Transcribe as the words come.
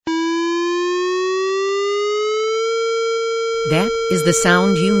That is the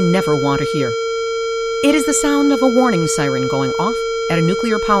sound you never want to hear. It is the sound of a warning siren going off at a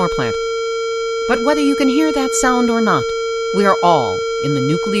nuclear power plant. But whether you can hear that sound or not, we are all in the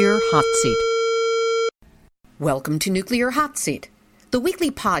nuclear hot seat. Welcome to Nuclear Hot Seat, the weekly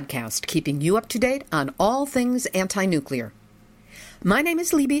podcast keeping you up to date on all things anti-nuclear. My name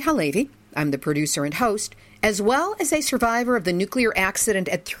is Libbe HaLevy. I'm the producer and host, as well as a survivor of the nuclear accident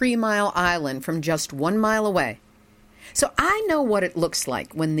at 3 Mile Island from just 1 mile away. So I know what it looks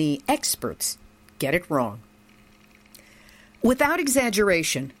like when the experts get it wrong. Without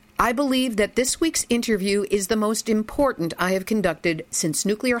exaggeration, I believe that this week's interview is the most important I have conducted since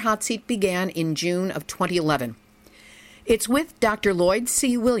Nuclear Hot Seat began in June of 2011. It's with Dr. Lloyd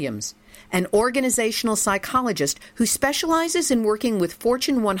C. Williams, an organizational psychologist who specializes in working with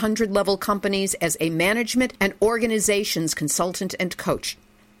Fortune 100 level companies as a management and organizations consultant and coach.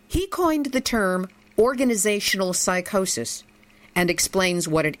 He coined the term organizational psychosis and explains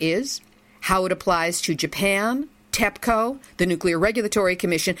what it is, how it applies to Japan, TEPCO, the Nuclear Regulatory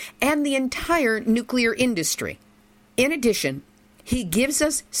Commission, and the entire nuclear industry. In addition, he gives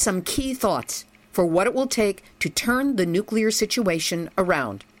us some key thoughts for what it will take to turn the nuclear situation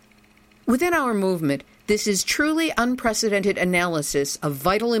around. Within our movement, this is truly unprecedented analysis of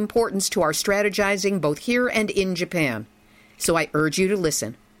vital importance to our strategizing both here and in Japan. So I urge you to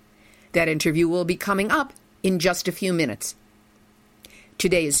listen. That interview will be coming up in just a few minutes.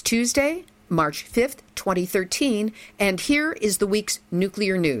 Today is Tuesday, March 5th, 2013, and here is the week's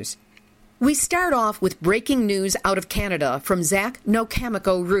nuclear news. We start off with breaking news out of Canada from Zach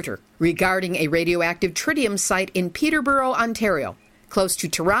Nokamiko-Reuter regarding a radioactive tritium site in Peterborough, Ontario, close to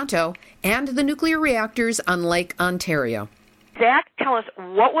Toronto, and the nuclear reactors on Lake Ontario. Zach, tell us,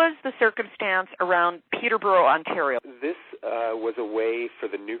 what was the circumstance around Peterborough, Ontario? This was a way for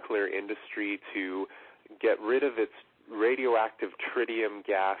the nuclear industry to get rid of its radioactive tritium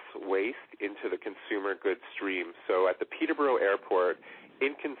gas waste into the consumer goods stream. So at the Peterborough Airport,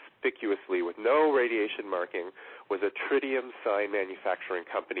 inconspicuously, with no radiation marking, was a tritium sign manufacturing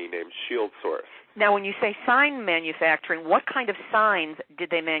company named Shield Source. Now, when you say sign manufacturing, what kind of signs did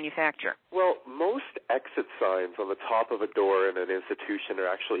they manufacture? Well, most exit signs on the top of a door in an institution are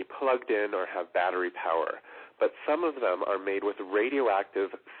actually plugged in or have battery power, but some of them are made with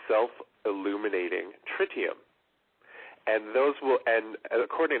radioactive, self-illuminating tritium. And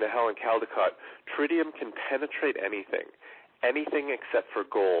according to Helen Caldicott, tritium can penetrate anything except for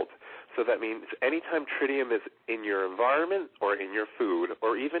gold. So that means anytime tritium is in your environment or in your food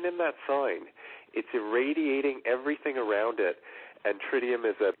or even in that sign, it's irradiating everything around it. And tritium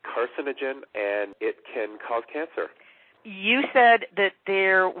is a carcinogen, and it can cause cancer. You said that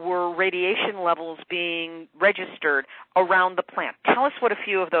there were radiation levels being registered around the plant. Tell us what a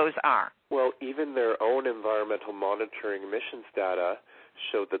few of those are. Well, even their own environmental monitoring emissions data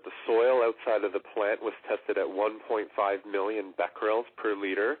showed that the soil outside of the plant was tested at 1.5 million becquerels per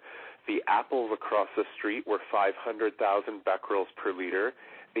liter. The apples across the street were 500,000 becquerels per liter.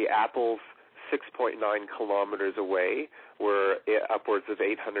 The apples 6.9 kilometers away were upwards of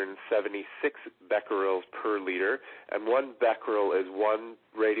 876 becquerels per liter, and 1 becquerel is 1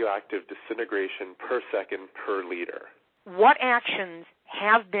 radioactive disintegration per second per liter. What actions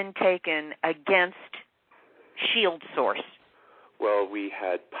have been taken against Shield Source? Well, we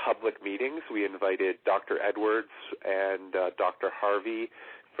had public meetings. We invited Dr. Edwards and Dr. Harvey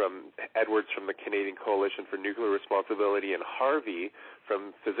from the Canadian Coalition for Nuclear Responsibility, and Harvey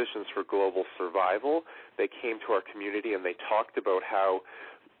from Physicians for Global Survival. They came to our community and they talked about how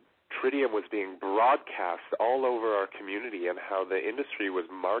tritium was being broadcast all over our community and how the industry was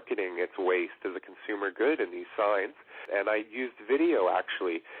marketing its waste as a consumer good in these signs. And I used video,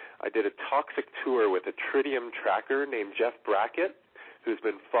 actually. I did a toxic tour with a tritium tracker named Jeff Brackett, who's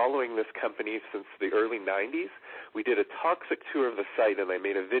been following this company since the early 90s. We did a toxic tour of the site, and I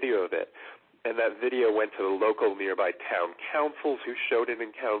made a video of it. And that video went to the local nearby town councils who showed it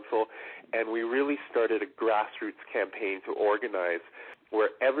in council, and we really started a grassroots campaign to organize where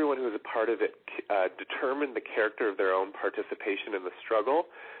everyone who was a part of it determined the character of their own participation in the struggle.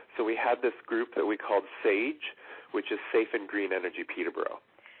 So we had this group that we called SAGE, which is Safe and Green Energy Peterborough.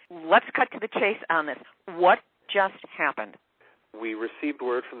 Let's cut to the chase on this. What just happened? We received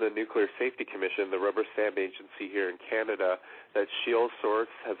word from the Nuclear Safety Commission, the rubber stamp agency here in Canada, that Shield Source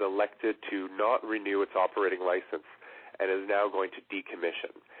has elected to not renew its operating license and is now going to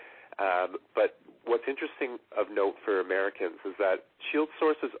decommission. But what's interesting of note for Americans is that Shield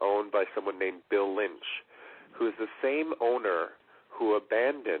Source is owned by someone named Bill Lynch, who is the same owner who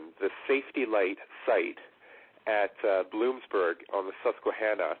abandoned the Safety Light site at Bloomsburg on the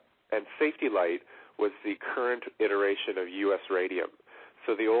Susquehanna. And Safety Light was the current iteration of U.S. Radium.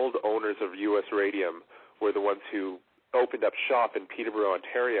 So the old owners of U.S. Radium were the ones who opened up shop in Peterborough,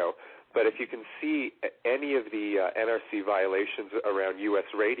 Ontario. But if you can see any of the NRC violations around U.S.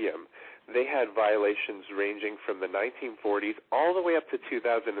 Radium, they had violations ranging from the 1940s all the way up to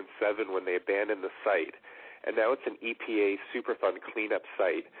 2007 when they abandoned the site. And now it's an EPA Superfund cleanup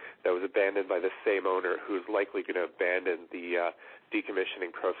site that was abandoned by the same owner, who's likely going to abandon the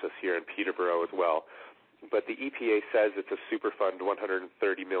decommissioning process here in Peterborough as well. But the EPA says it's a Superfund $130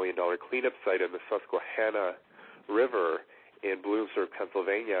 million cleanup site in the Susquehanna River in Bloomsburg,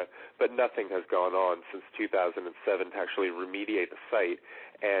 Pennsylvania, but nothing has gone on since 2007 to actually remediate the site.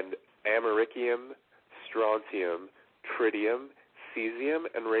 And americium, strontium, tritium, cesium,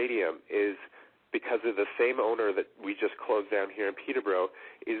 and radium is, because of the same owner that we just closed down here in Peterborough,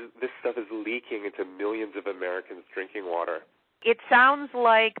 this stuff is leaking into millions of Americans' drinking water. It sounds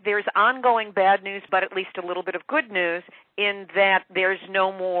like there's ongoing bad news, but at least a little bit of good news in that there's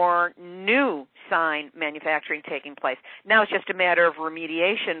no more new sign manufacturing taking place. Now it's just a matter of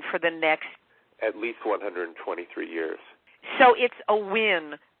remediation for the next... at least 123 years. So it's a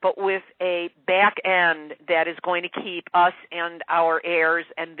win, but with a back end that is going to keep us and our heirs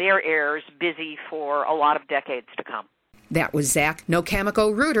and their heirs busy for a lot of decades to come. That was Zach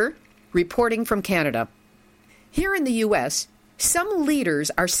Nocamico-Ruder reporting from Canada. Here in the U.S., some leaders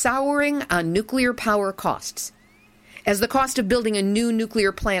are souring on nuclear power costs. As the cost of building a new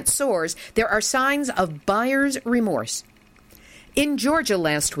nuclear plant soars, there are signs of buyer's remorse. In Georgia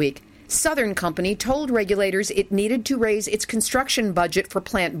last week, Southern Company told regulators it needed to raise its construction budget for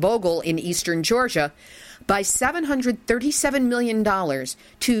Plant Vogtle in eastern Georgia by $737 million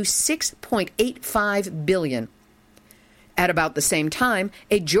to $6.85 billion. At about the same time,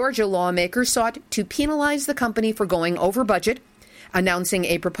 a Georgia lawmaker sought to penalize the company for going over budget, announcing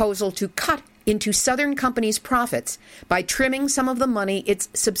a proposal to cut into Southern Company's profits by trimming some of the money its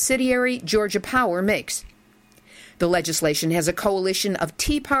subsidiary Georgia Power makes. The legislation has a coalition of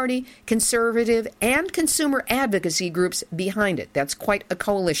Tea Party, conservative, and consumer advocacy groups behind it. That's quite a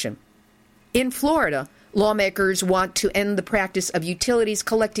coalition. In Florida, lawmakers want to end the practice of utilities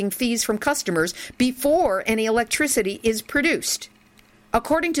collecting fees from customers before any electricity is produced.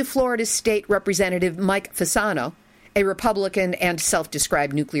 According to Florida's State Representative Mike Fasano, a Republican and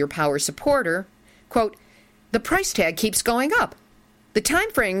self-described nuclear power supporter, quote, "The price tag keeps going up. The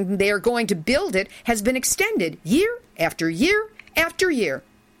time frame they are going to build it has been extended year after year after year."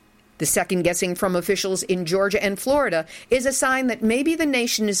 The second guessing from officials in Georgia and Florida is a sign that maybe the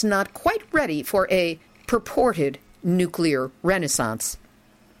nation is not quite ready for a purported nuclear renaissance.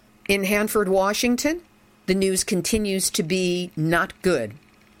 In Hanford, Washington, the news continues to be not good.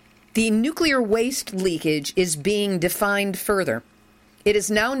 The nuclear waste leakage is being defined further. It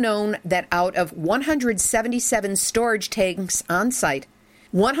is now known that out of 177 storage tanks on site,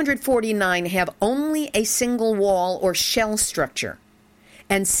 149 have only a single wall or shell structure,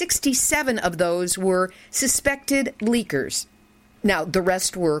 and 67 of those were suspected leakers. Now, the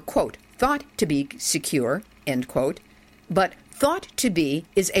rest were, quote, thought to be secure, end quote, but thought to be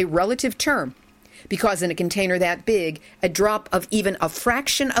is a relative term, because in a container that big, a drop of even a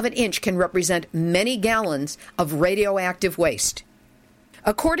fraction of an inch can represent many gallons of radioactive waste.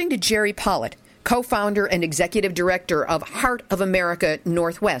 According to Jerry Pollitt, co-founder and executive director of Heart of America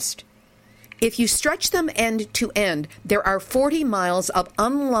Northwest, if you stretch them end to end, there are 40 miles of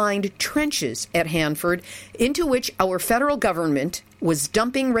unlined trenches at Hanford into which our federal government was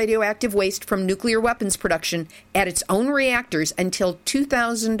dumping radioactive waste from nuclear weapons production at its own reactors until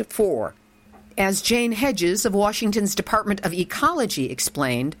 2004. As Jane Hedges of Washington's Department of Ecology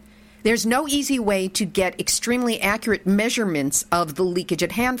explained, there's no easy way to get extremely accurate measurements of the leakage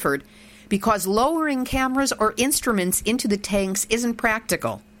at Hanford because lowering cameras or instruments into the tanks isn't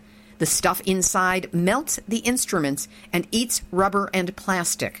practical. The stuff inside melts the instruments and eats rubber and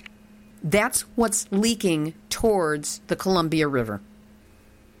plastic. That's what's leaking towards the Columbia River.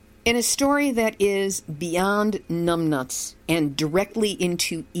 In a story that is beyond numbnuts and directly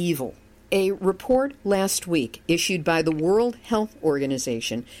into evil, a report last week issued by the World Health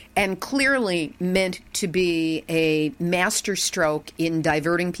Organization and clearly meant to be a masterstroke in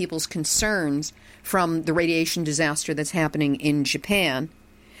diverting people's concerns from the radiation disaster that's happening in Japan.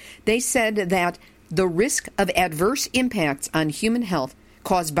 They said that the risk of adverse impacts on human health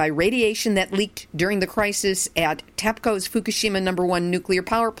caused by radiation that leaked during the crisis at TEPCO's Fukushima No. 1 nuclear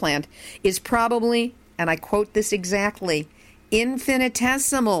power plant is probably, and I quote this exactly,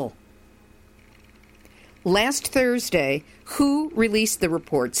 infinitesimal. Last Thursday, WHO released the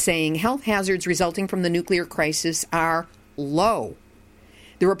report saying health hazards resulting from the nuclear crisis are low.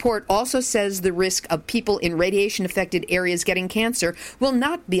 The report also says the risk of people in radiation-affected areas getting cancer will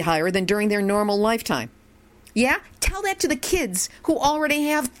not be higher than during their normal lifetime. Yeah, tell that to the kids who already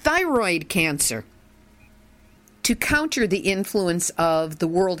have thyroid cancer. To counter the influence of the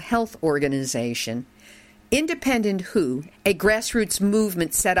World Health Organization, Independent WHO, a grassroots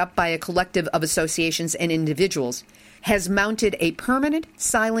movement set up by a collective of associations and individuals, has mounted a permanent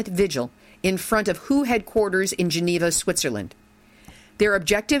silent vigil in front of WHO headquarters in Geneva, Switzerland. Their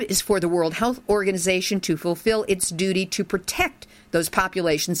objective is for the World Health Organization to fulfill its duty to protect those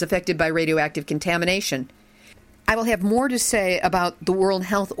populations affected by radioactive contamination. I will have more to say about the World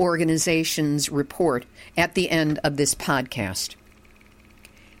Health Organization's report at the end of this podcast.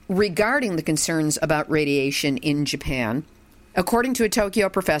 Regarding the concerns about radiation in Japan, according to a Tokyo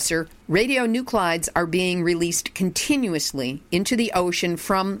professor, radionuclides are being released continuously into the ocean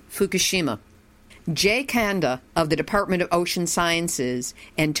from Fukushima. Jay Kanda of the Department of Ocean Sciences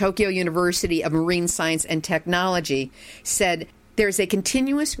and Tokyo University of Marine Science and Technology said there's a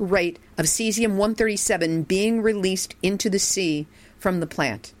continuous rate of cesium-137 being released into the sea from the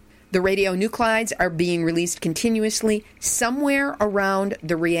plant. The radionuclides are being released continuously somewhere around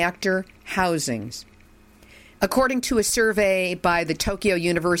the reactor housings. According to a survey by the Tokyo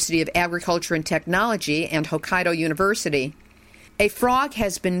University of Agriculture and Technology and Hokkaido University, a frog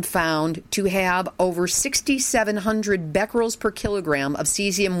has been found to have over 6,700 becquerels per kilogram of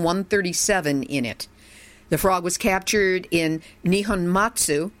cesium-137 in it. The frog was captured in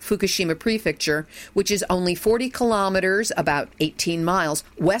Nihonmatsu, Fukushima Prefecture, which is only 40 kilometers, about 18 miles,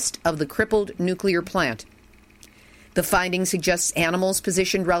 west of the crippled nuclear plant. The finding suggests animals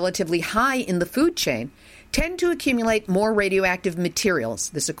positioned relatively high in the food chain tend to accumulate more radioactive materials,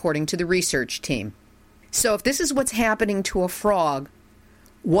 this according to the research team. So if this is what's happening to a frog,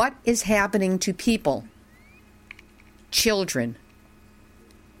 what is happening to people? Children.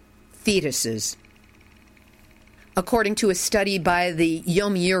 Fetuses. According to a study by the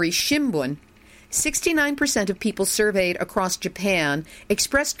Yomiuri Shimbun, 69% of people surveyed across Japan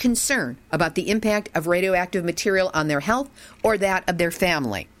expressed concern about the impact of radioactive material on their health or that of their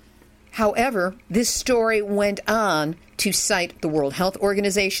family. However, this story went on to cite the World Health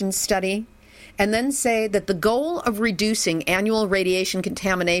Organization study and then say that the goal of reducing annual radiation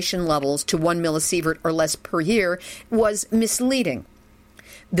contamination levels to 1 millisievert or less per year was misleading.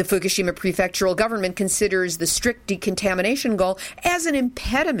 The Fukushima prefectural government considers the strict decontamination goal as an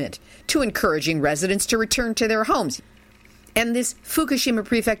impediment to encouraging residents to return to their homes. And this Fukushima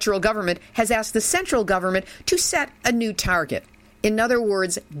prefectural government has asked the central government to set a new target. In other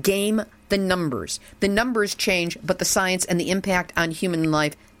words, game the numbers. The numbers change, but the science and the impact on human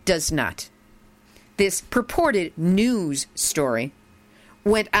life does not. This purported news story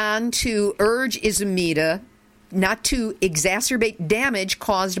went on to urge Izumida not to exacerbate damage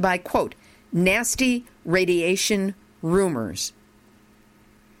caused by, quote, nasty radiation rumors.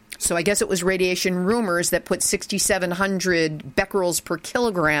 So I guess it was radiation rumors that put 6,700 becquerels per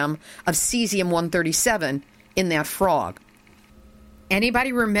kilogram of cesium-137 in that frog.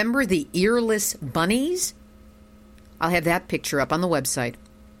 Anybody remember the earless bunnies? I'll have that picture up on the website.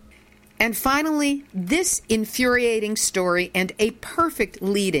 And finally, this infuriating story and a perfect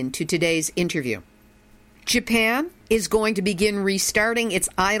lead-in to today's interview. Japan is going to begin restarting its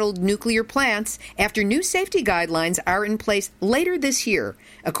idled nuclear plants after new safety guidelines are in place later this year,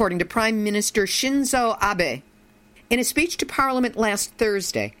 according to Prime Minister Shinzo Abe. In a speech to Parliament last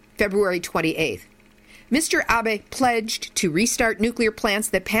Thursday, February 28th, Mr. Abe pledged to restart nuclear plants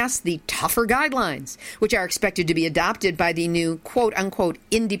that pass the tougher guidelines, which are expected to be adopted by the new quote-unquote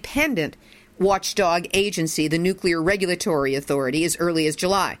independent watchdog agency, the Nuclear Regulatory Authority, as early as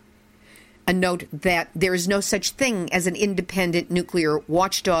July. A note that there is no such thing as an independent nuclear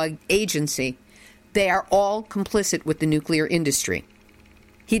watchdog agency. They are all complicit with the nuclear industry.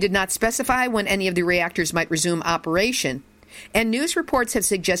 He did not specify when any of the reactors might resume operation, and news reports have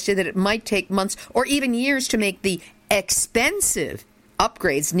suggested that it might take months or even years to make the expensive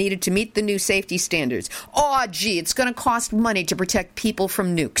upgrades needed to meet the new safety standards. Oh, gee, it's going to cost money to protect people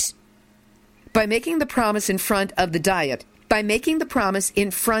from nukes. By making the promise in front of the Diet, the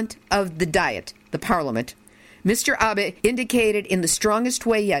Parliament, Mr. Abe indicated in the strongest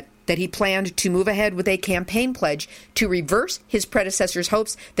way yet that he planned to move ahead with a campaign pledge to reverse his predecessor's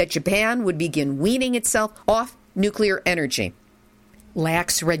hopes that Japan would begin weaning itself off nuclear energy.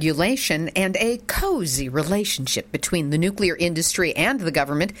 Lax regulation and a cozy relationship between the nuclear industry and the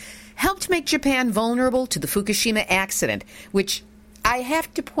government helped make Japan vulnerable to the Fukushima accident, which I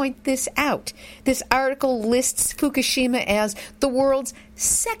have to point this out. This article lists Fukushima as the world's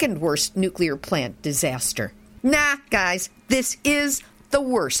second worst nuclear plant disaster. Nah, guys, this is The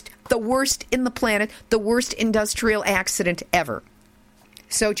worst in the planet, the worst industrial accident ever.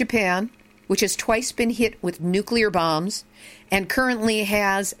 So Japan, which has twice been hit with nuclear bombs and currently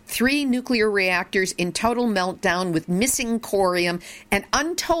has 3 nuclear reactors in total meltdown with missing corium and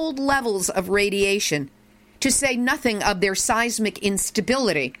untold levels of radiation, to say nothing of their seismic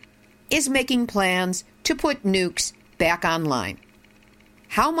instability, is making plans to put nukes back online.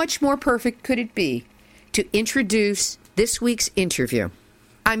 How much more perfect could it be to introduce this week's interview?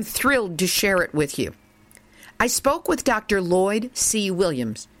 I'm thrilled to share it with you. I spoke with Dr. Lloyd C.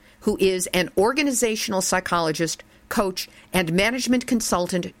 Williams, who is an organizational psychologist, coach, and management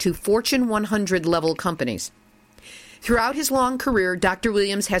consultant to Fortune 100 level companies. Throughout his long career, Dr.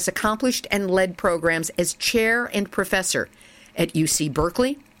 Williams has accomplished and led programs as chair and professor at UC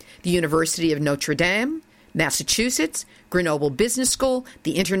Berkeley, the University of Notre Dame, Massachusetts, Grenoble Business School,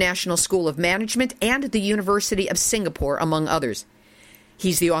 the International School of Management, and the University of Singapore, among others.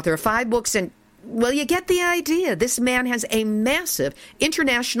 He's the author of 5 books and, well, you get the idea. This man has a massive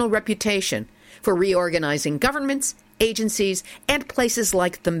international reputation for reorganizing governments, agencies, and places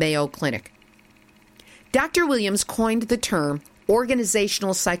like the Mayo Clinic. Dr. Williams coined the term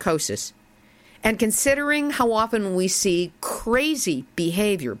organizational psychosis, and considering how often we see crazy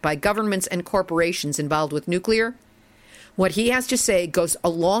behavior by governments and corporations involved with nuclear, what he has to say goes a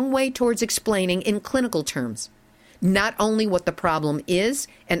long way towards explaining in clinical terms not only what the problem is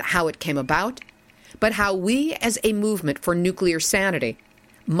and how it came about, but how we as a movement for nuclear sanity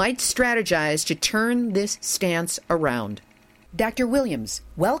might strategize to turn this stance around. Dr. Williams,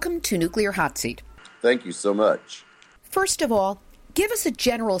 welcome to Nuclear Hot Seat. Thank you so much. First of all, give us a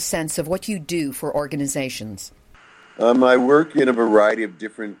general sense of what you do for organizations. I work in a variety of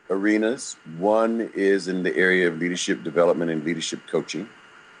different arenas. One is in the area of leadership development and leadership coaching.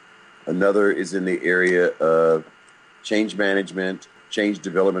 Another is in the area of change management, change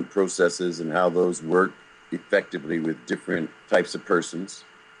development processes, and how those work effectively with different types of persons.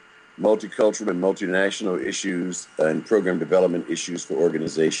 Multicultural and multinational issues and program development issues for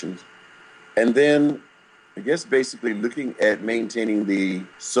organizations. And then, I guess, basically looking at maintaining the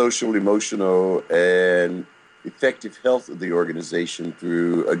social, emotional, and effective health of the organization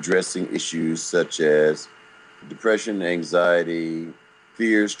through addressing issues such as depression, anxiety,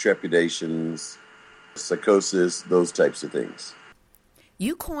 fears, trepidations, psychosis, those types of things.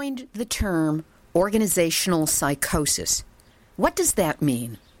 You coined the term organizational psychosis. What does that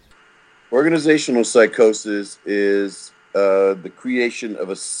mean? Organizational psychosis is the creation of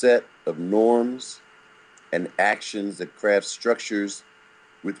a set of norms and actions that craft structures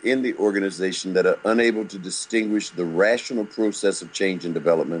within the organization that are unable to distinguish the rational process of change and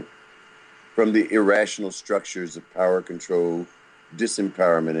development from the irrational structures of power, control,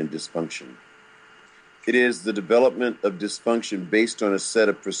 disempowerment, and dysfunction. It is the development of dysfunction based on a set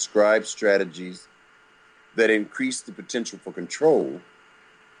of prescribed strategies that increase the potential for control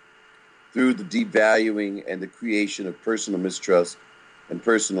through the devaluing and the creation of personal mistrust and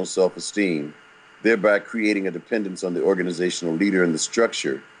personal self-esteem, thereby creating a dependence on the organizational leader and the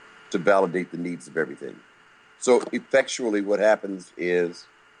structure to validate the needs of everything. So effectually what happens is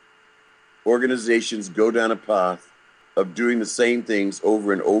organizations go down a path of doing the same things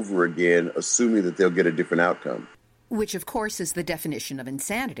over and over again, assuming that they'll get a different outcome. Which, of course, is the definition of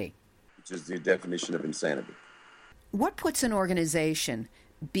insanity. Which is the definition of insanity. What puts an organization,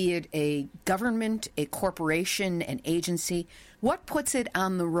 be it a government, a corporation, an agency, what puts it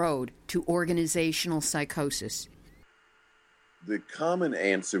on the road to organizational psychosis? The common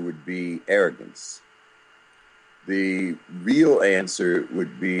answer would be arrogance. The real answer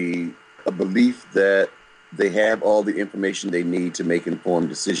would be a belief that they have all the information they need to make informed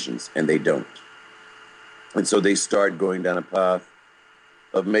decisions, and they don't. And so they start going down a path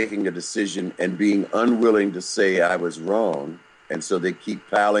of making a decision and being unwilling to say, I was wrong. And so they keep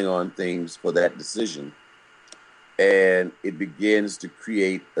piling on things for that decision. And it begins to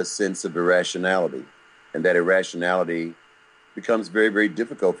create a sense of irrationality. And that irrationality becomes very, very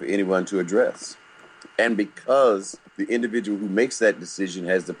difficult for anyone to address. And because the individual who makes that decision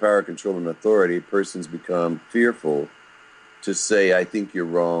has the power, control, and authority, persons become fearful to say, I think you're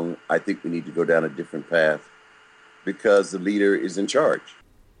wrong. I think we need to go down a different path because the leader is in charge.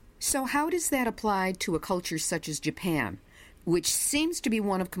 So how does that apply to a culture such as Japan, which seems to be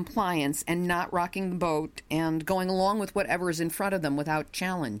one of compliance and not rocking the boat and going along with whatever is in front of them without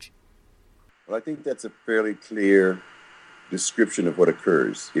challenge? Well, I think that's a fairly clear description of what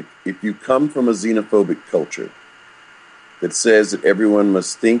occurs. If you come from a xenophobic culture that says that everyone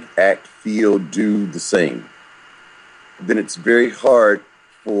must think, act, feel, do the same, then it's very hard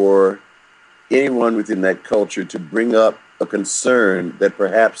for anyone within that culture to bring up a concern that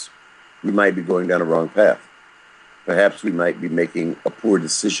perhaps we might be going down a wrong path. Perhaps we might be making a poor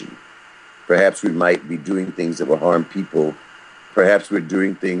decision. Perhaps we might be doing things that will harm people. Perhaps we're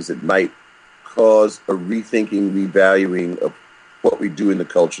doing things that might cause a rethinking, revaluing of what we do in the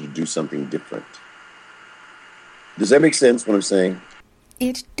culture to do something different. Does that make sense, what I'm saying?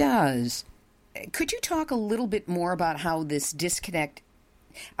 It does. Could you talk a little bit more about how this disconnect...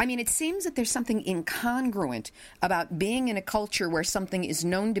 I mean, it seems that there's something incongruent about being in a culture where something is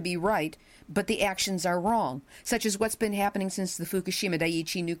known to be right, but the actions are wrong, such as what's been happening since the Fukushima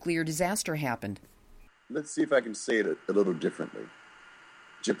Daiichi nuclear disaster happened. Let's see if I can say it a little differently.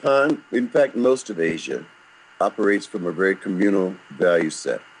 Japan, in fact, most of Asia, operates from a very communal value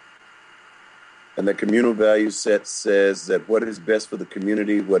set. And the communal value set says that what is best for the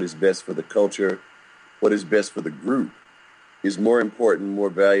community, what is best for the culture, what is best for the group is more important,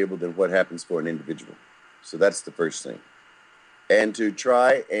 more valuable than what happens for an individual. So that's the first thing. And to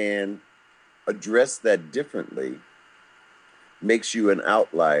try and address that differently makes you an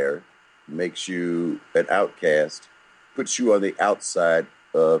outlier, makes you an outcast, puts you on the outside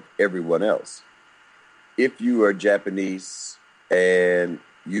of everyone else. If you are Japanese and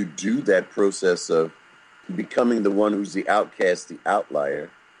you do that process of becoming the one who's the outcast, the outlier,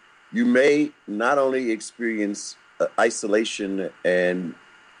 you may not only experience isolation and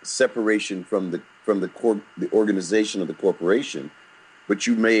separation from the organization of the corporation, but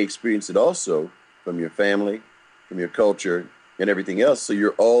you may experience it also from your family, from your culture, and everything else. So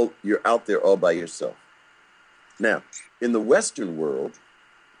you're out there all by yourself. Now, in the Western world,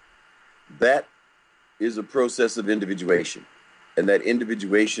 that is a process of individuation. And that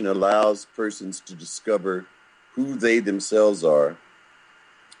individuation allows persons to discover who they themselves are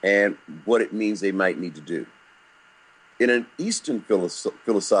and what it means they might need to do. In an Eastern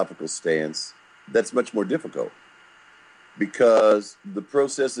philosophical stance, that's much more difficult because the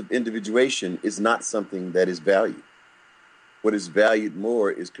process of individuation is not something that is valued. What is valued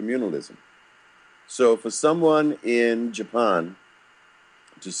more is communalism. So for someone in Japan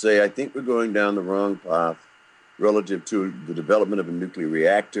to say, I think we're going down the wrong path relative to the development of a nuclear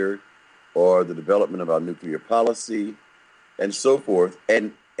reactor or the development of our nuclear policy and so forth,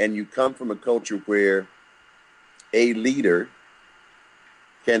 and you come from a culture where a leader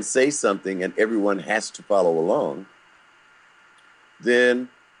can say something and everyone has to follow along, then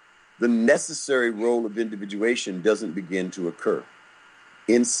the necessary role of individuation doesn't begin to occur.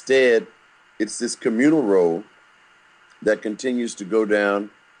 Instead, it's this communal role that continues to go down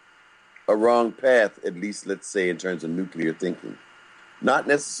a wrong path, at least let's say in terms of nuclear thinking. Not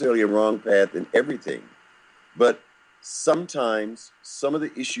necessarily a wrong path in everything, but sometimes some of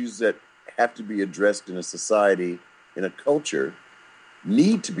the issues that have to be addressed in a society, in a culture,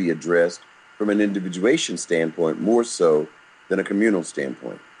 need to be addressed from an individuation standpoint more so than a communal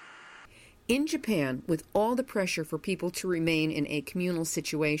standpoint. In Japan, with all the pressure for people to remain in a communal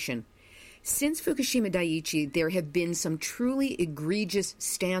situation, since Fukushima Daiichi, there have been some truly egregious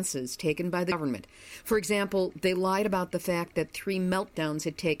stances taken by the government. For example, they lied about the fact that 3 meltdowns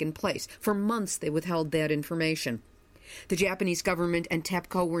had taken place. For months, they withheld that information. The Japanese government and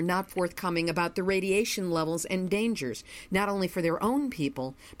TEPCO were not forthcoming about the radiation levels and dangers, not only for their own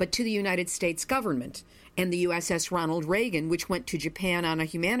people, but to the United States government and the USS Ronald Reagan, which went to Japan on a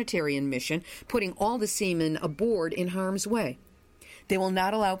humanitarian mission, putting all the seamen aboard in harm's way. They will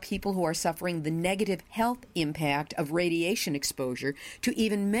not allow people who are suffering the negative health impact of radiation exposure to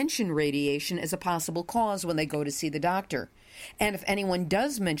even mention radiation as a possible cause when they go to see the doctor. And if anyone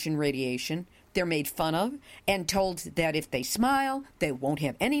does mention radiation, they're made fun of and told that if they smile, they won't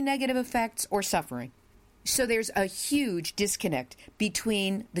have any negative effects or suffering. So there's a huge disconnect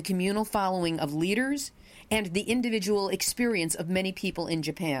between the communal following of leaders and the individual experience of many people in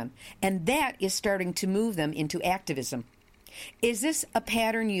Japan. And that is starting to move them into activism. Is this a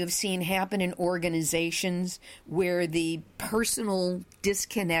pattern you have seen happen in organizations where the personal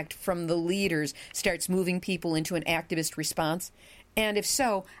disconnect from the leaders starts moving people into an activist response? And if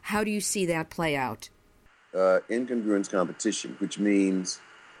so, how do you see that play out? Incongruence competition, which means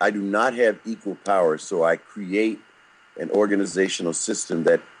I do not have equal power, so I create an organizational system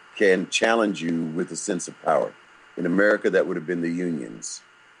that can challenge you with a sense of power. In America, that would have been the unions.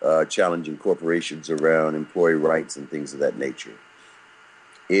 Challenging corporations around employee rights and things of that nature.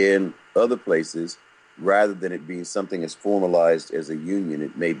 In other places, rather than it being something as formalized as a union,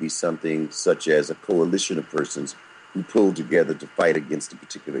 it may be something such as a coalition of persons who pull together to fight against a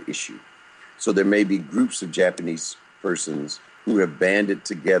particular issue. So there may be groups of Japanese persons who have banded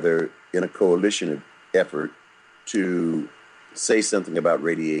together in a coalition effort to say something about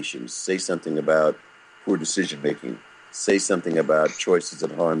radiation, say something about poor decision making, say something about choices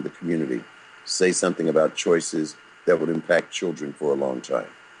that harm the community, say something about choices that would impact children for a long time.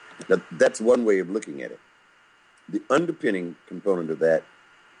 That's one way of looking at it. The underpinning component of that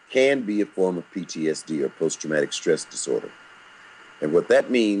can be a form of PTSD or post-traumatic stress disorder. And what that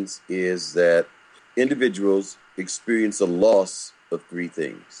means is that individuals experience a loss of three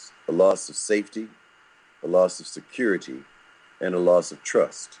things: a loss of safety, a loss of security, and a loss of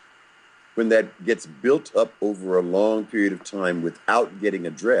trust. When that gets built up over a long period of time without getting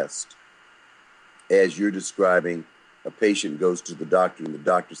addressed, as you're describing, a patient goes to the doctor and the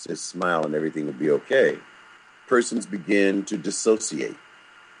doctor says, smile and everything will be okay, persons begin to dissociate.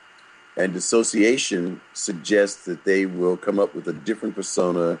 And dissociation suggests that they will come up with a different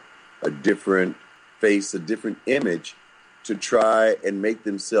persona, a different face, a different image to try and make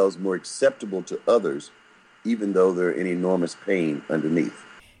themselves more acceptable to others, even though they're in enormous pain underneath.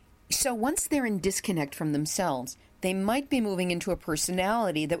 So once they're in disconnect from themselves, they might be moving into a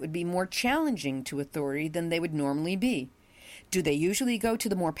personality that would be more challenging to authority than they would normally be. Do they usually go to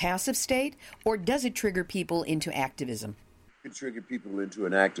the more passive state, or does it trigger people into activism? It could trigger people into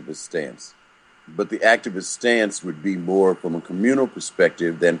an activist stance, but the activist stance would be more from a communal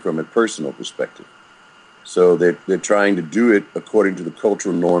perspective than from a personal perspective. So they're trying to do it according to the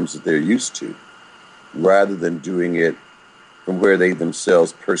cultural norms that they're used to, rather than doing it from where they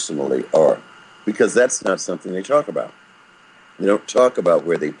themselves personally are, because that's not something they talk about. They don't talk about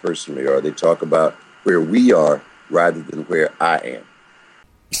where they personally are. They talk about where we are rather than where I am.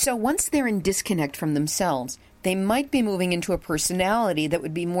 So once they're in disconnect from themselves, they might be moving into a personality that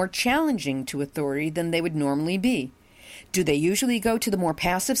would be more challenging to authority than they would normally be. Do they usually go to the more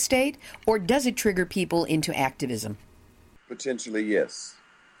passive state, or does it trigger people into activism? Potentially, yes.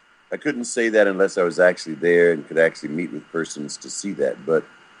 I couldn't say that unless I was actually there and could actually meet with persons to see that, but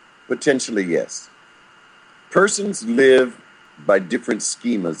potentially, yes. Persons live by different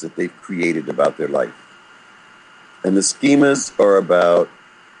schemas that they've created about their life. And the schemas are about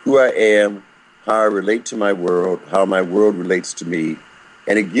who I am, how I relate to my world, how my world relates to me,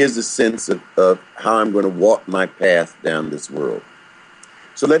 and it gives a sense of how I'm going to walk my path down this world.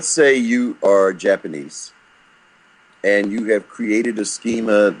 So let's say you are Japanese, and you have created a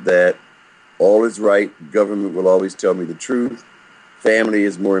schema that all is right, government will always tell me the truth, family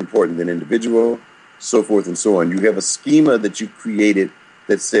is more important than individual, so forth and so on. You have a schema that you created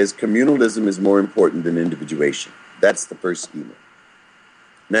that says communalism is more important than individuation. That's the first schema.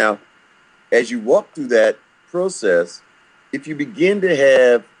 Now, as you walk through that process, if you begin to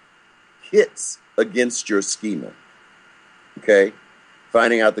have hits against your schema, okay,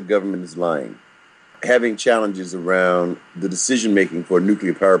 finding out the government is lying, having challenges around the decision-making for a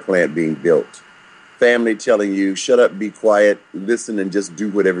nuclear power plant being built, family telling you, shut up, be quiet, listen, and just do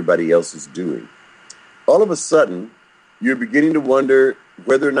what everybody else is doing. All of a sudden, you're beginning to wonder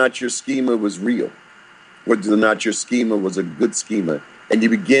whether or not your schema was real, whether or not your schema was a good schema, and you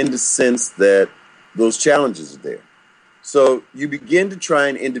begin to sense that those challenges are there. So you begin to try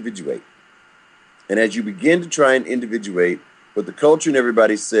and individuate. And as you begin to try and individuate, what the culture and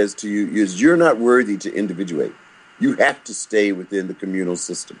everybody says to you is you're not worthy to individuate. You have to stay within the communal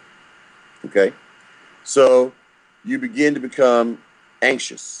system. Okay? So you begin to become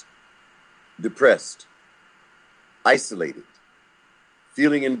anxious, depressed, isolated,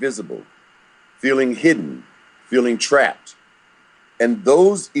 feeling invisible, feeling hidden, feeling trapped. And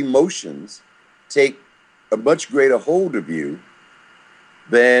those emotions take a much greater hold of you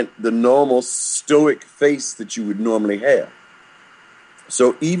than the normal stoic face that you would normally have.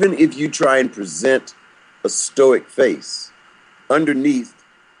 So even if you try and present a stoic face, underneath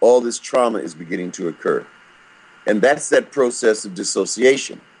all this trauma is beginning to occur. And that's that process of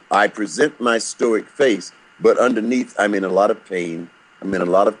dissociation. I present my stoic face, but underneath I'm in a lot of pain, I'm in a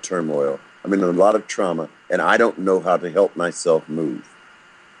lot of turmoil, I'm in a lot of trauma, and I don't know how to help myself move.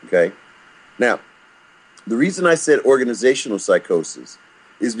 Okay? Now, the reason I said organizational psychosis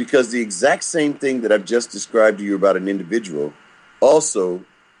is because the exact same thing that I've just described to you about an individual also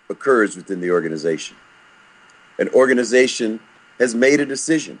occurs within the organization. An organization has made a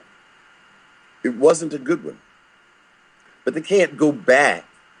decision. It wasn't a good one. But they can't go back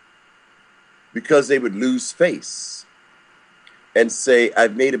because they would lose face and say,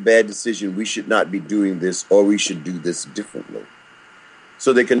 I've made a bad decision, we should not be doing this, or we should do this differently.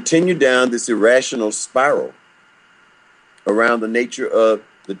 So they continue down this irrational spiral around the nature of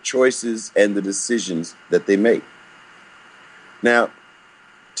the choices and the decisions that they make. Now,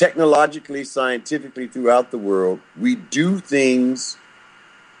 technologically, scientifically, throughout the world, we do things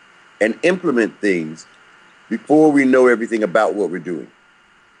and implement things before we know everything about what we're doing.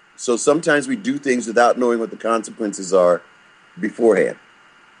 So sometimes we do things without knowing what the consequences are beforehand.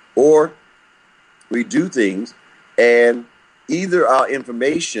 Or we do things and either our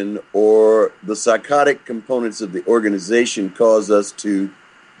information or the psychotic components of the organization cause us to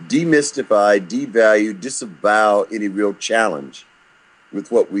demystify, devalue, disavow any real challenge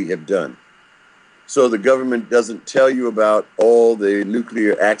with what we have done. So the government doesn't tell you about all the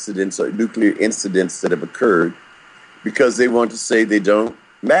nuclear accidents or nuclear incidents that have occurred because they want to say they don't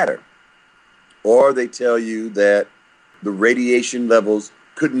matter. Or they tell you that the radiation levels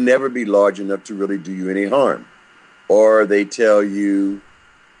could never be large enough to really do you any harm. Or they tell you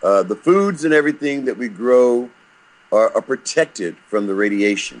the foods and everything that we grow are protected from the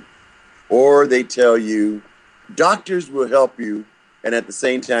radiation. Or they tell you doctors will help you, and at the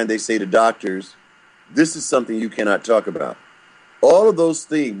same time they say to doctors, this is something you cannot talk about. All of those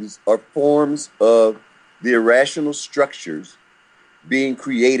things are forms of the irrational structures being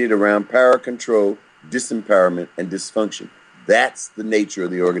created around power control, disempowerment, and dysfunction. That's the nature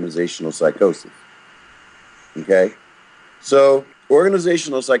of the organizational psychosis. Okay? So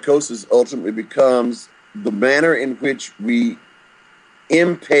organizational psychosis ultimately becomes the manner in which we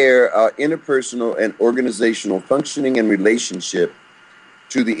impair our interpersonal and organizational functioning and relationship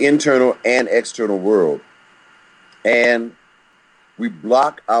to the internal and external world. And we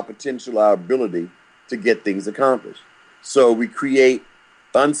block our potential, our ability to get things accomplished. So we create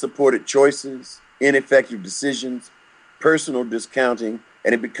unsupported choices, ineffective decisions, personal discounting,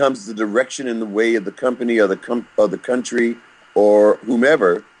 and it becomes the direction and the way of the company or the country or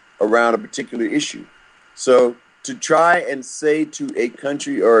whomever around a particular issue. So to try and say to a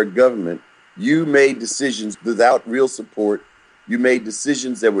country or a government, you made decisions without real support, you made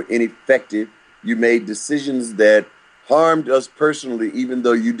decisions that were ineffective, you made decisions that harmed us personally, even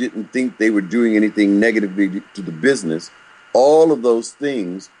though you didn't think they were doing anything negatively to the business, all of those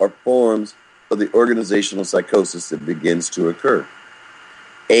things are forms of the organizational psychosis that begins to occur.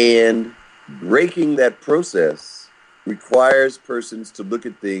 And breaking that process requires persons to look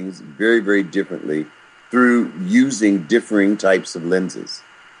at things very, very differently through using differing types of lenses.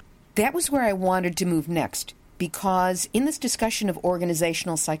 That was where I wanted to move next, because in this discussion of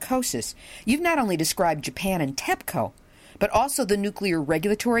organizational psychosis, you've not only described Japan and TEPCO, but also the Nuclear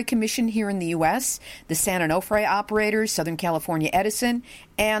Regulatory Commission here in the U.S., the San Onofre operators, Southern California Edison,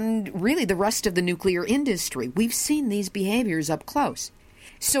 and really the rest of the nuclear industry. We've seen these behaviors up close.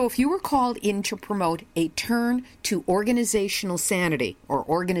 So if you were called in to promote a turn to organizational sanity or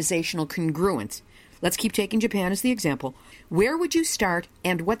organizational congruence, let's keep taking Japan as the example, where would you start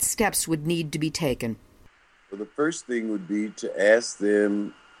and what steps would need to be taken? Well, the first thing would be to ask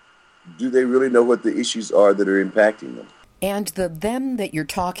them, do they really know what the issues are that are impacting them? And the them that you're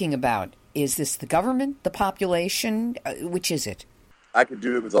talking about, is this the government, the population? Which is it? I could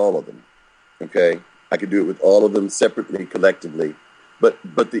do it with all of them, okay? I could do it with all of them separately, collectively. But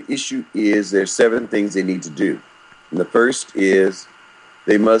the issue is there's 7 things they need to do. And the first is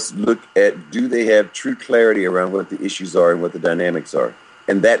they must look at, do they have true clarity around what the issues are and what the dynamics are?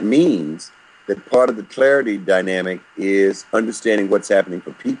 And that means that part of the clarity dynamic is understanding what's happening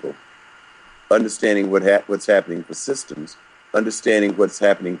for people, understanding what's happening for systems, understanding what's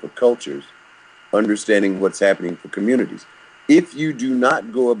happening for cultures, understanding what's happening for communities. If you do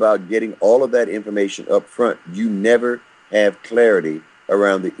not go about getting all of that information up front, you never have clarity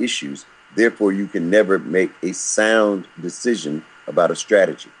around the issues. Therefore, you can never make a sound decision about a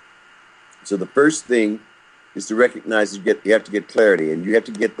strategy. So the first thing is to recognize you have to get clarity, and you have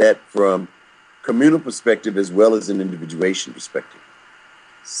to get that from communal perspective as well as an individuation perspective.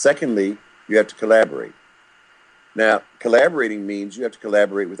 Secondly, you have to collaborate. Now, collaborating means you have to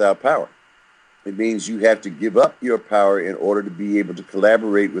collaborate without power. It means you have to give up your power in order to be able to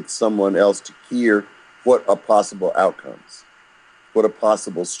collaborate with someone else to hear what are possible outcomes, what are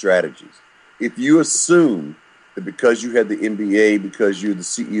possible strategies. If you assume that because you had the MBA, because you're the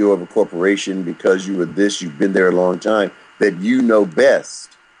CEO of a corporation, because you were this, you've been there a long time, that you know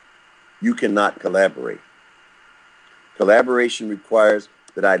best, you cannot collaborate. Collaboration requires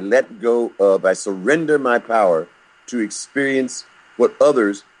that I surrender my power to experience what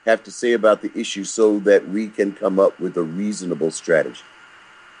others have to say about the issue so that we can come up with a reasonable strategy.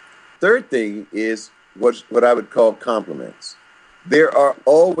 Third thing is what I would call compliments. There are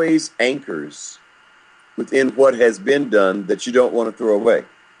always anchors within what has been done that you don't want to throw away.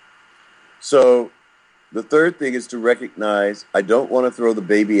 So the third thing is to recognize I don't want to throw the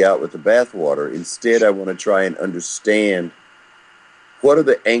baby out with the bathwater. Instead, I want to try and understand what are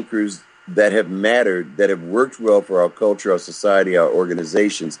the anchors that have mattered, that have worked well for our culture, our society, our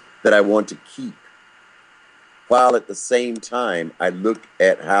organizations, that I want to keep. while at the same time I look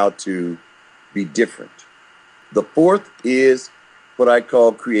at how to be different. The fourth is what I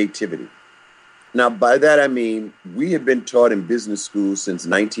call creativity. Now, by that I mean we have been taught in business schools since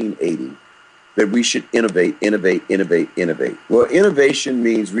 1980 that we should innovate. Well, innovation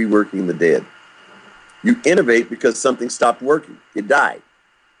means reworking the dead. You innovate because something stopped working. It died.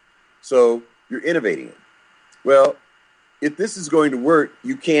 So you're innovating it. Well, if this is going to work,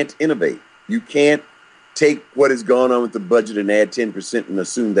 you can't innovate. You can't take what has gone on with the budget and add 10% and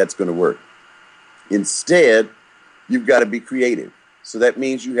assume that's going to work. Instead, you've got to be creative. So that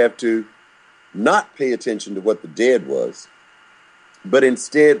means you have to not pay attention to what the dead was, but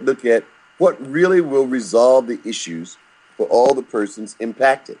instead look at what really will resolve the issues for all the persons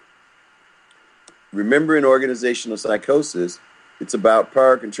impacted. Remember, in organizational psychosis, it's about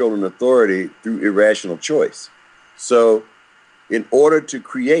power, control, and authority through irrational choice. So in order to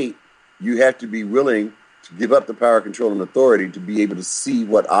create, you have to be willing to give up the power, control, and authority to be able to see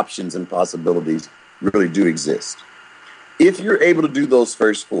what options and possibilities really do exist. If you're able to do those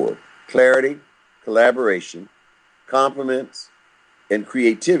first four, clarity, collaboration, compliments, and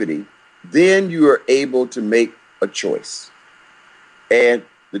creativity, then you are able to make a choice. And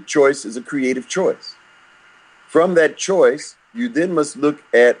the choice is a creative choice. From that choice, you then must look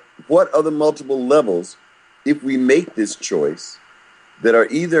at what are the multiple levels, if we make this choice, that are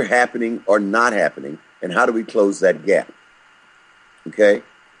either happening or not happening, and how do we close that gap? Okay?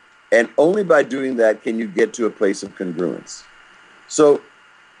 And only by doing that can you get to a place of congruence. So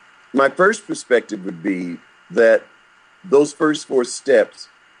my first perspective would be that those first four steps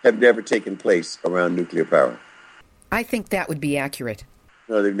have never taken place around nuclear power. I think that would be accurate.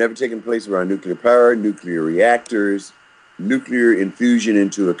 No, they've never taken place around nuclear power, nuclear reactors, nuclear infusion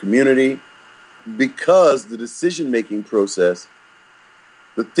into a community, because the decision-making process,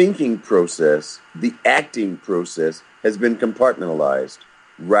 the thinking process, the acting process has been compartmentalized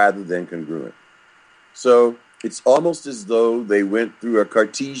rather than congruent. So it's almost as though they went through a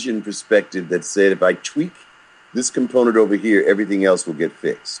Cartesian perspective that said, if I tweak this component over here, everything else will get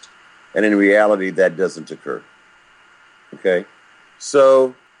fixed. And in reality, that doesn't occur. Okay?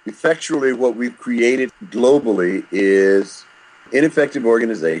 So effectually, what we've created globally is ineffective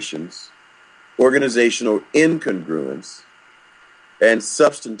organizations, organizational incongruence, and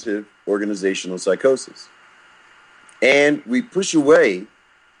substantive organizational psychosis. And we push away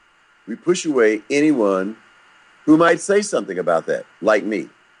anyone who might say something about that, like me,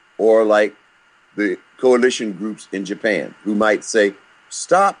 or like the coalition groups in Japan, who might say,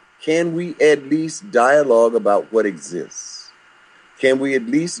 stop, can we at least dialogue about what exists? Can we at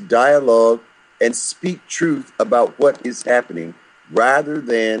least dialogue and speak truth about what is happening rather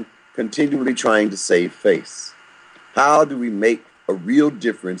than continually trying to save face? How do we make a real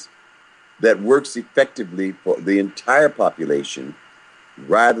difference that works effectively for the entire population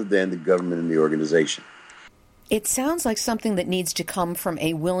rather than the government and the organization? It sounds like something that needs to come from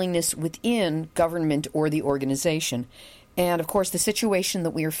a willingness within government or the organization. And, of course, the situation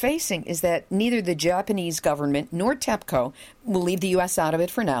that we are facing is that neither the Japanese government nor TEPCO, we'll leave the U.S. out of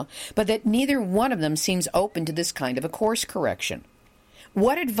it for now, but that neither one of them seems open to this kind of a course correction.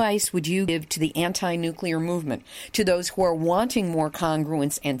 What advice would you give to the anti-nuclear movement, to those who are wanting more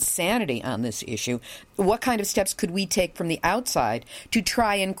congruence and sanity on this issue? What kind of steps could we take from the outside to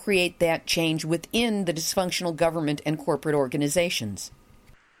try and create that change within the dysfunctional government and corporate organizations?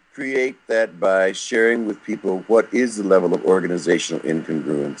 Create that by sharing with people what is the level of organizational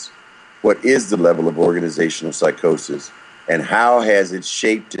incongruence, what is the level of organizational psychosis, and how has it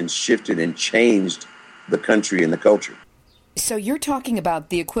shaped and shifted and changed the country and the culture. So you're talking about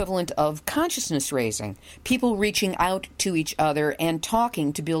the equivalent of consciousness raising, people reaching out to each other and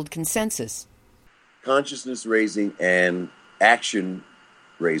talking to build consensus. Consciousness raising and action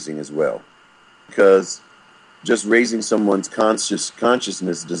raising as well. Because just raising someone's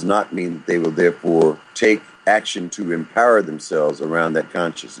consciousness does not mean that they will therefore take action to empower themselves around that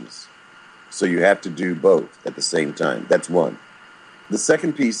consciousness. So you have to do both at the same time. That's one. The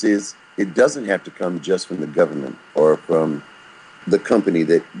second piece is it doesn't have to come just from the government or from the company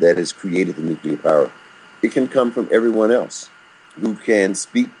that has created the nuclear power. It can come from everyone else who can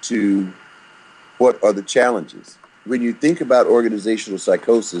speak to what are the challenges. When you think about organizational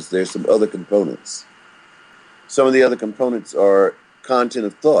psychosis, there's some other components. Some of the other components are content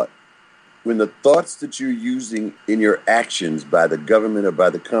of thought. When the thoughts that you're using in your actions by the government or by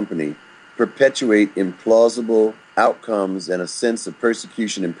the company perpetuate implausible outcomes and a sense of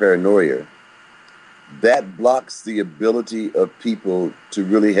persecution and paranoia, that blocks the ability of people to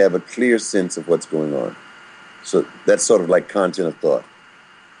really have a clear sense of what's going on. So that's sort of like content of thought.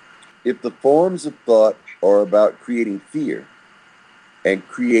 If the forms of thought are about creating fear and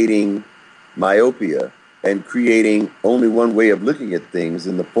creating myopia and creating only one way of looking at things,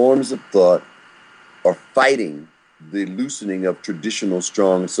 and the forms of thought are fighting the loosening of traditional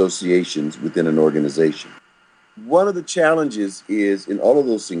strong associations within an organization. One of the challenges is in all of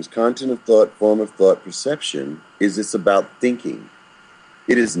those things, content of thought, form of thought, perception, is it's about thinking.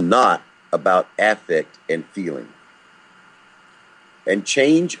 It is not about affect and feeling. And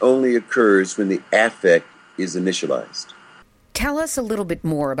change only occurs when the affect is initialized. Tell us a little bit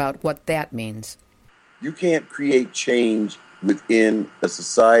more about what that means. You can't create change within a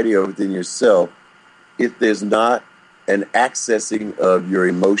society or within yourself if there's not an accessing of your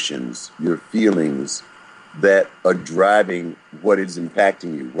emotions, your feelings that are driving what is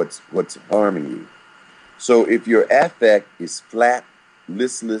impacting you, what's harming you. So if your affect is flat,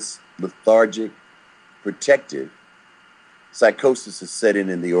 listless, lethargic, protective, psychosis is set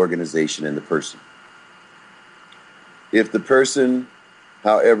in the organization and the person. If the person,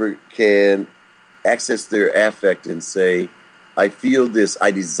 however, can access their affect and say, I feel this,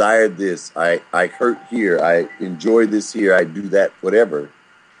 I desire this, I hurt here, I enjoy this here, I do that, whatever,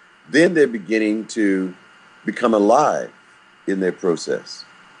 then they're beginning to become alive in their process.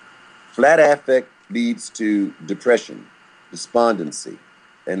 Flat affect leads to depression, despondency,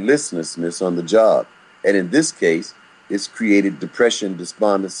 and listlessness on the job. And in this case, it's created depression,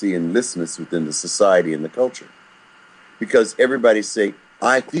 despondency, and listlessness within the society and the culture. Because everybody say,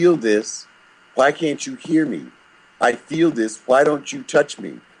 I feel this, why can't you hear me? I feel this, why don't you touch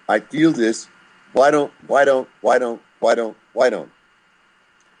me? I feel this, why don't?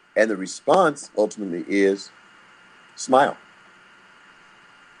 And the response ultimately is smile.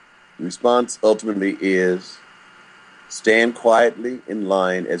 The response ultimately is stand quietly in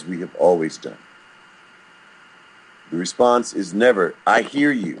line as we have always done. The response is never, I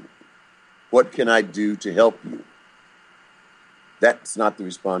hear you. What can I do to help you? That's not the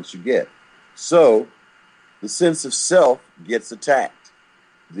response you get. So the sense of self gets attacked.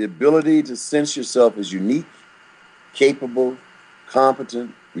 The ability to sense yourself as unique, capable,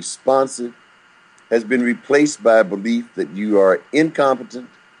 competent, responsive has been replaced by a belief that you are incompetent,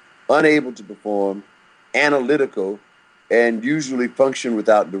 unable to perform, analytical, and usually function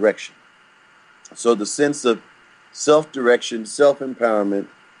without direction. So the sense of self-direction, self-empowerment,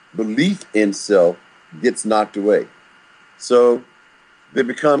 belief in self gets knocked away. So there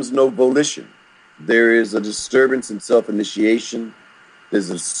becomes no volition. There is a disturbance in self-initiation. There's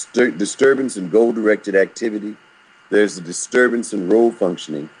a disturbance in goal-directed activity. There's a disturbance in role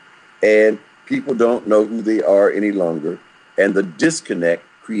functioning. And people don't know who they are any longer. And the disconnect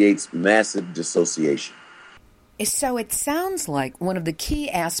creates massive dissociation. So it sounds like one of the key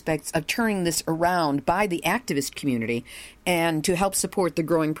aspects of turning this around by the activist community and to help support the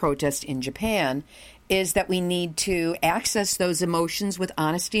growing protest in Japan is that we need to access those emotions with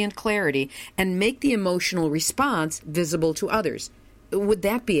honesty and clarity and make the emotional response visible to others. Would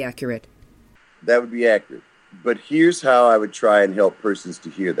that be accurate? That would be accurate. But here's how I would try and help persons to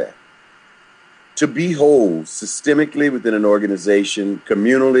hear that. To be whole systemically within an organization,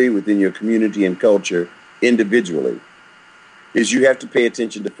 communally within your community and culture, individually, is you have to pay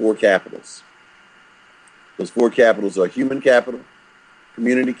attention to four capitals. Those four capitals are human capital,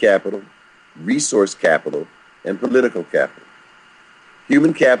 community capital, resource capital, and political capital.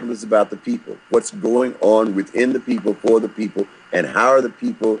 Human capital is about the people, what's going on within the people, for the people, and how are the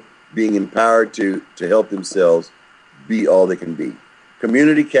people being empowered to help themselves be all they can be.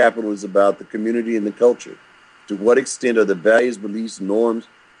 Community capital is about the community and the culture. To what extent are the values, beliefs, norms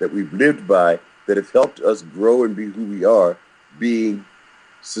that we've lived by that have helped us grow and be who we are being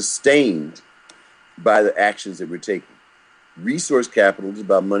sustained by the actions that we're taking. Resource capital is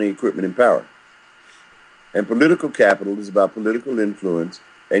about money, equipment, and power. And political capital is about political influence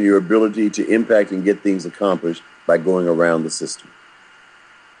and your ability to impact and get things accomplished by going around the system.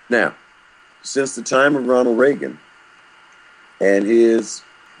 Now, since the time of Ronald Reagan and his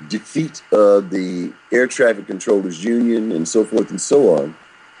defeat of the Air Traffic Controllers Union and so forth and so on,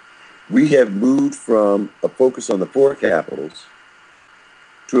 we have moved from a focus on the four capitals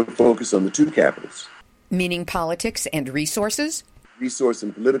to a focus on the two capitals. Meaning politics and resources? Resource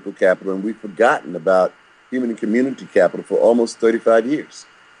and political capital, and we've forgotten about human and community capital for almost 35 years.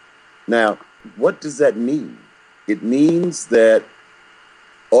 Now, what does that mean? It means that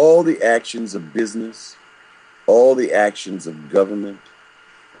all the actions of business, all the actions of government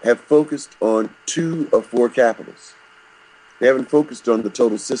have focused on two of four capitals. They haven't focused on the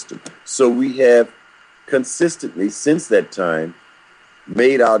total system. So we have consistently, since that time,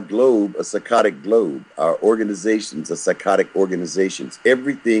 made our globe a psychotic globe, our organizations are psychotic organizations.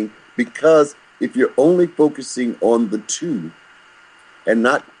 Everything, because if you're only focusing on the 2 and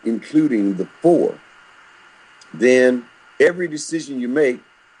not including the 4, then every decision you make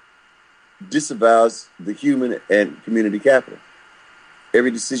disavows the human and community capital.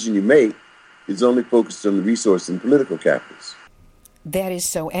 Every decision you make is only focused on the resource and political capitals. That is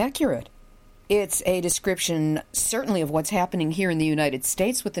so accurate. It's a description, certainly, of what's happening here in the United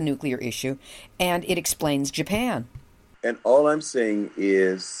States with the nuclear issue, and it explains Japan. And all I'm saying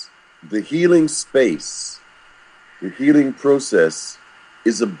is the healing space, the healing process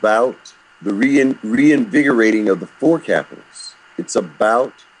is about the reinvigorating of the 4 capitals. It's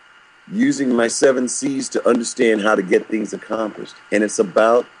about using my 7 C's to understand how to get things accomplished. And it's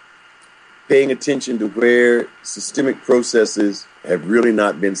about paying attention to where systemic processes have really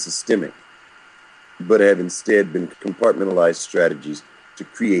not been systemic, but have instead been compartmentalized strategies to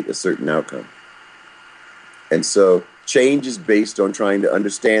create a certain outcome. And so change is based on trying to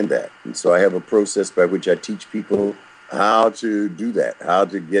understand that. And so I have a process by which I teach people how to do that, how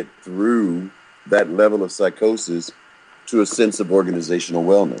to get through that level of psychosis to a sense of organizational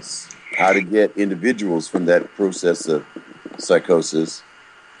wellness, how to get individuals from that process of psychosis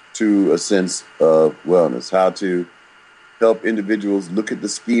to a sense of wellness, how to help individuals look at the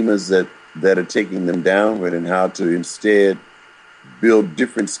schemas that are taking them downward and how to instead build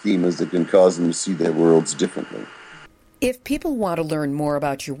different schemas that can cause them to see their worlds differently. If people want to learn more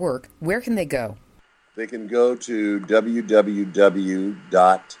about your work, where can they go? They can go to www.ittl.org,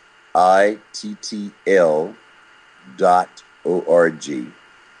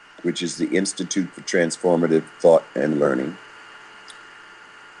 which is the Institute for Transformative Thought and Learning.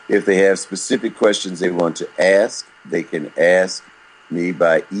 If they have specific questions they want to ask, they can ask me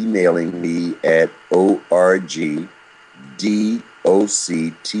by emailing me at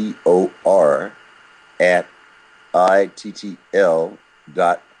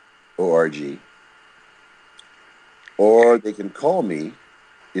orgdoctor@ittl.org. Or they can call me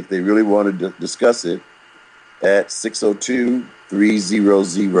if they really want to discuss it at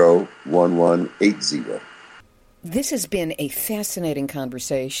 602-300-1180. This has been a fascinating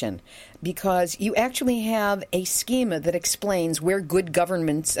conversation because you actually have a schema that explains where good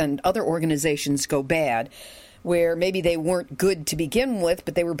governments and other organizations go bad, where maybe they weren't good to begin with,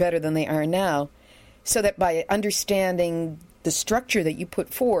 but they were better than they are now, so that by understanding the structure that you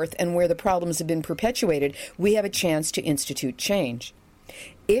put forth and where the problems have been perpetuated, we have a chance to institute change.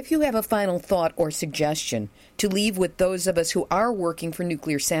 If you have a final thought or suggestion to leave with those of us who are working for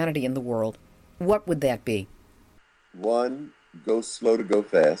nuclear sanity in the world, what would that be? 1, go slow to go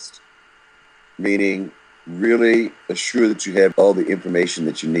fast, meaning really assure that you have all the information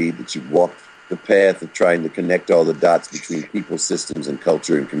that you need, that you've walked the path of trying to connect all the dots between people, systems, and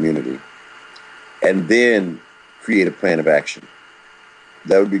culture and community, and then create a plan of action.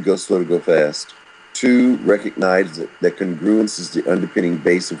 That would be go slow to go fast. 2, recognize that congruence is the underpinning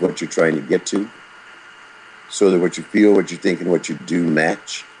base of what you're trying to get to, so that what you feel, what you think, and what you do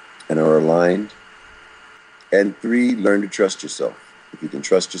match and are aligned. And 3, learn to trust yourself. If you can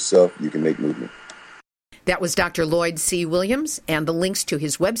trust yourself, you can make movement. That was Dr. Lloyd C. Williams, and the links to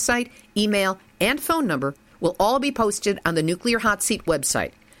his website, email, and phone number will all be posted on the Nuclear Hot Seat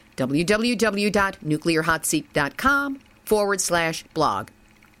website, www.nuclearhotseat.com/blog.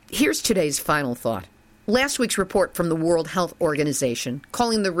 Here's today's final thought. Last week's report from the World Health Organization,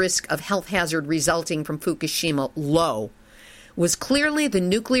 calling the risk of health hazard resulting from Fukushima low, was clearly the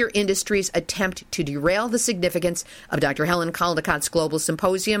nuclear industry's attempt to derail the significance of Dr. Helen Caldicott's Global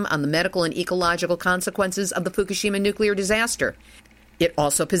Symposium on the Medical and Ecological Consequences of the Fukushima nuclear disaster. It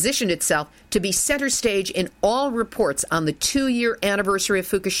also positioned itself to be center stage in all reports on the 2-year anniversary of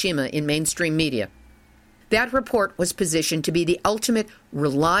Fukushima in mainstream media. That report was positioned to be the ultimate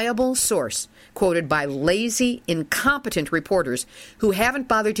reliable source, quoted by lazy, incompetent reporters who haven't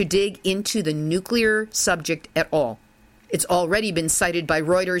bothered to dig into the nuclear subject at all. It's already been cited by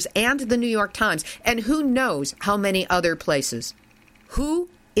Reuters and the New York Times, and who knows how many other places. Who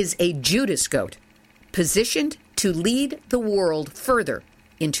is a Judas goat, positioned to lead the world further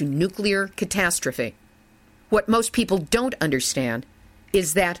into nuclear catastrophe? What most people don't understand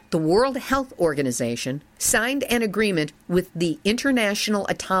is that the World Health Organization signed an agreement with the International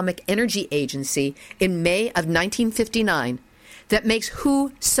Atomic Energy Agency in May of 1959 that makes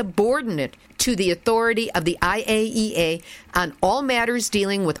WHO subordinate to the authority of the IAEA on all matters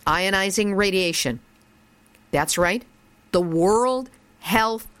dealing with ionizing radiation. That's right, the World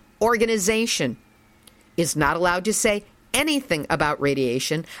Health Organization is not allowed to say anything about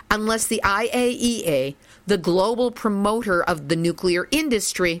radiation unless the IAEA, the global promoter of the nuclear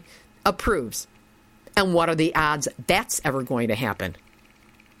industry, approves. And what are the odds that's ever going to happen?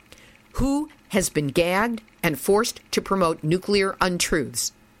 WHO has been gagged and forced to promote nuclear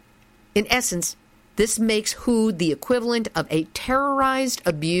untruths. In essence, this makes WHO the equivalent of a terrorized,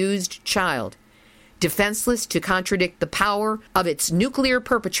 abused child, defenseless to contradict the power of its nuclear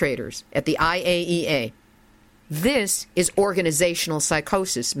perpetrators at the IAEA. This is organizational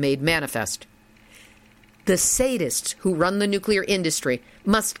psychosis made manifest. The sadists who run the nuclear industry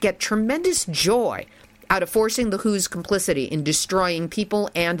must get tremendous joy out of forcing the WHO's complicity in destroying people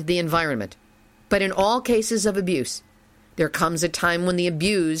and the environment. But in all cases of abuse, there comes a time when the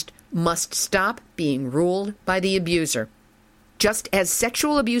abused must stop being ruled by the abuser. Just as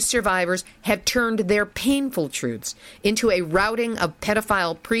sexual abuse survivors have turned their painful truths into a routing of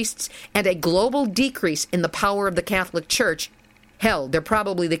pedophile priests and a global decrease in the power of the Catholic Church, hell, they're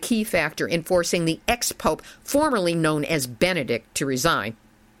probably the key factor in forcing the ex-pope, formerly known as Benedict, to resign.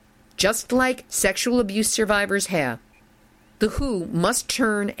 Just like sexual abuse survivors have, the WHO must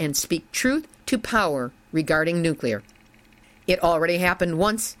turn and speak truth to power regarding nuclear. It already happened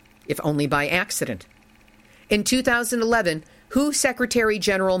once, if only by accident. In 2011, WHO Secretary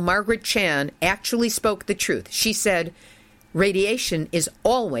General Margaret Chan actually spoke the truth. She said, "Radiation is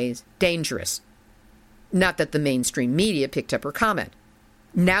always dangerous." Not that the mainstream media picked up her comment.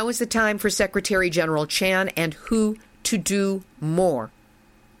 Now is the time for Secretary General Chan and WHO to do more.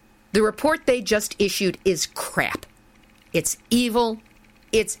 The report they just issued is crap. It's evil.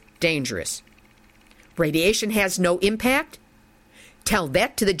 It's dangerous. Radiation has no impact? Tell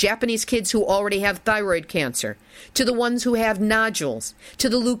that to the Japanese kids who already have thyroid cancer, to the ones who have nodules, to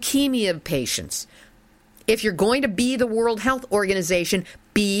the leukemia patients. If you're going to be the World Health Organization,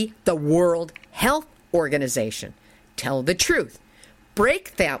 be the World Health Organization. Tell the truth.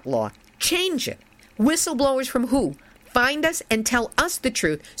 Break that law. Change it. Whistleblowers from WHO, find us and tell us the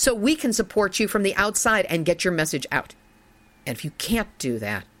truth so we can support you from the outside and get your message out. And if you can't do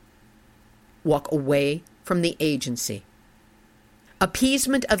that, walk away from the agency.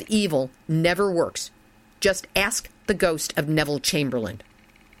 Appeasement of evil never works. Just ask the ghost of Neville Chamberlain.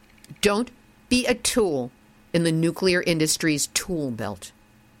 Don't be a tool in the nuclear industry's tool belt.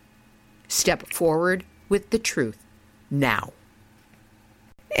 Step forward with the truth now.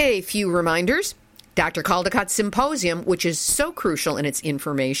 A few reminders. Dr. Caldicott's symposium, which is so crucial in its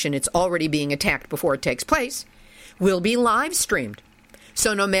information, it's already being attacked before it takes place, will be live streamed.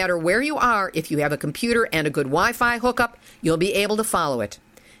 So no matter where you are, if you have a computer and a good Wi-Fi hookup, you'll be able to follow it.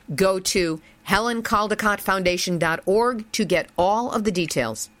 Go to HelenCaldicottFoundation.org to get all of the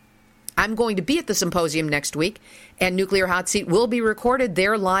details. I'm going to be at the symposium next week, and Nuclear Hot Seat will be recorded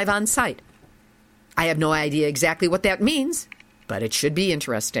there live on site. I have no idea exactly what that means, but it should be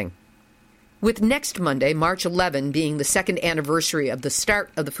interesting. With next Monday, March 11, being the second anniversary of the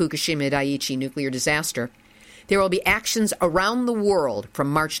start of the Fukushima Daiichi nuclear disaster, there will be actions around the world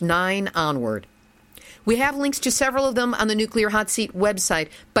from March 9 onward. We have links to several of them on the Nuclear Hot Seat website,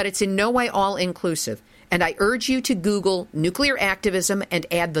 but it's in no way all-inclusive, and I urge you to Google nuclear activism and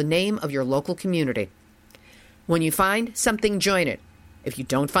add the name of your local community. When you find something, join it. If you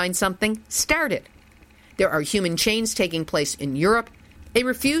don't find something, start it. There are human chains taking place in Europe, a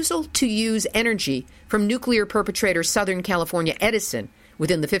refusal to use energy from nuclear perpetrator Southern California Edison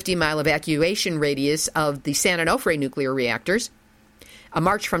within the 50-mile evacuation radius of the San Onofre nuclear reactors, a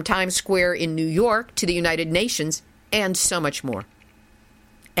march from Times Square in New York to the United Nations, and so much more.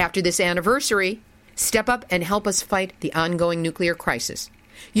 After this anniversary, step up and help us fight the ongoing nuclear crisis.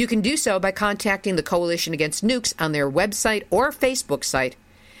 You can do so by contacting the Coalition Against Nukes on their website or Facebook site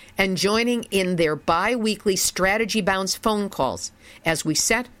and joining in their bi-weekly Strategy Bounce phone calls as we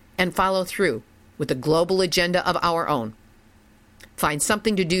set and follow through with the global agenda of our own. Find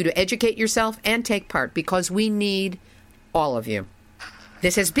something to do to educate yourself and take part, because we need all of you.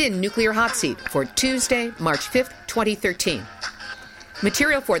 This has been Nuclear Hot Seat for Tuesday, March 5th, 2013.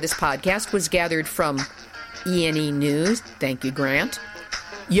 Material for this podcast was gathered from ENE News, thank you, Grant,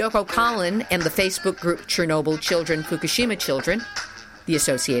 Yoko Collin and the Facebook group Chernobyl Children, Fukushima Children, the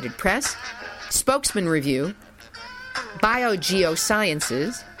Associated Press, Spokesman Review,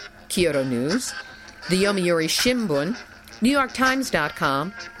 BioGeosciences, Kyoto News, the Yomiuri Shimbun,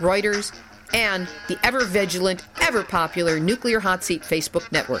 NewYorkTimes.com, Reuters, and the ever-vigilant, ever-popular Nuclear Hot Seat Facebook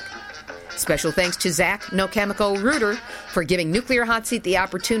network. Special thanks to Zach No Chemical Reuter for giving Nuclear Hot Seat the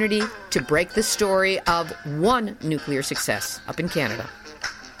opportunity to break the story of one nuclear success up in Canada.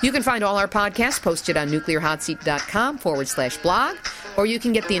 You can find all our podcasts posted on nuclearhotseat.com/blog, or you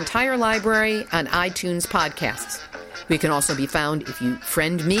can get the entire library on iTunes podcasts. We can also be found if you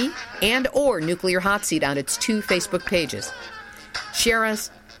friend me and or Nuclear Hot Seat on its 2 Facebook pages. Share us,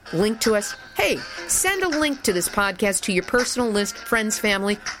 link to us. Hey, send a link to this podcast to your personal list, friends,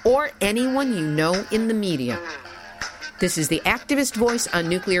 family, or anyone you know in the media. This is the activist voice on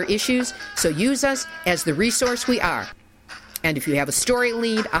nuclear issues, so use us as the resource we are. And if you have a story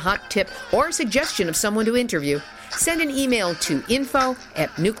lead, a hot tip, or a suggestion of someone to interview, send an email to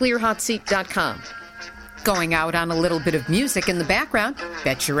info@nuclearhotseat.com. Going out on a little bit of music in the background.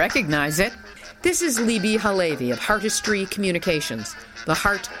 Bet you recognize it. This is Libby Halevi of Heartistry Communications, the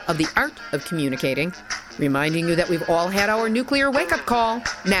heart of the art of communicating, reminding you that we've all had our nuclear wake-up call.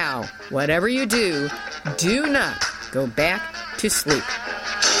 Now, whatever you do, do not go back to sleep.